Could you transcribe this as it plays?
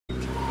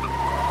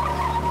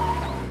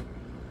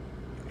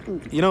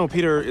You know,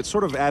 Peter, it's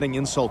sort of adding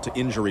insult to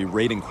injury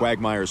raiding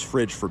Quagmire's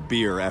fridge for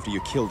beer after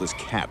you killed his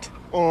cat.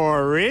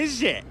 Or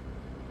is it?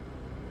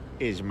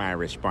 Is my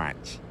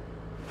response.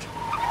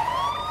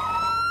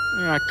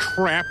 Ah,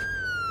 crap.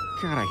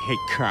 God, I hate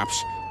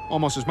cops.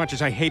 Almost as much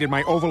as I hated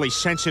my overly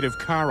sensitive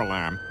car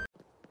alarm.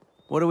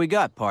 What do we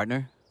got,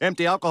 partner?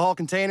 Empty alcohol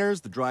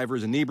containers, the driver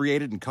is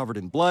inebriated and covered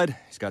in blood.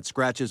 He's got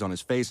scratches on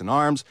his face and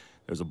arms.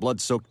 There's a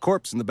blood-soaked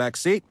corpse in the back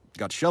seat.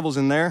 Got shovels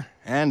in there.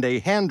 And a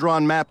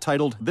hand-drawn map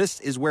titled, "This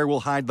is where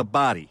we'll hide the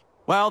body."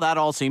 Well, that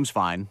all seems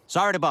fine.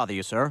 Sorry to bother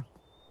you, sir.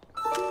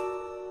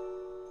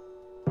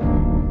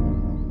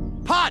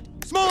 Pot!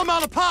 Small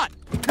amount of pot!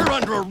 You're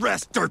under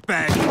arrest,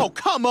 dirtbag! Oh,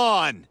 come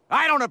on!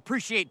 I don't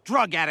appreciate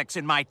drug addicts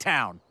in my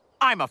town.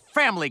 I'm a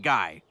family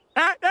guy.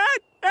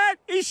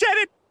 He said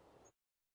it!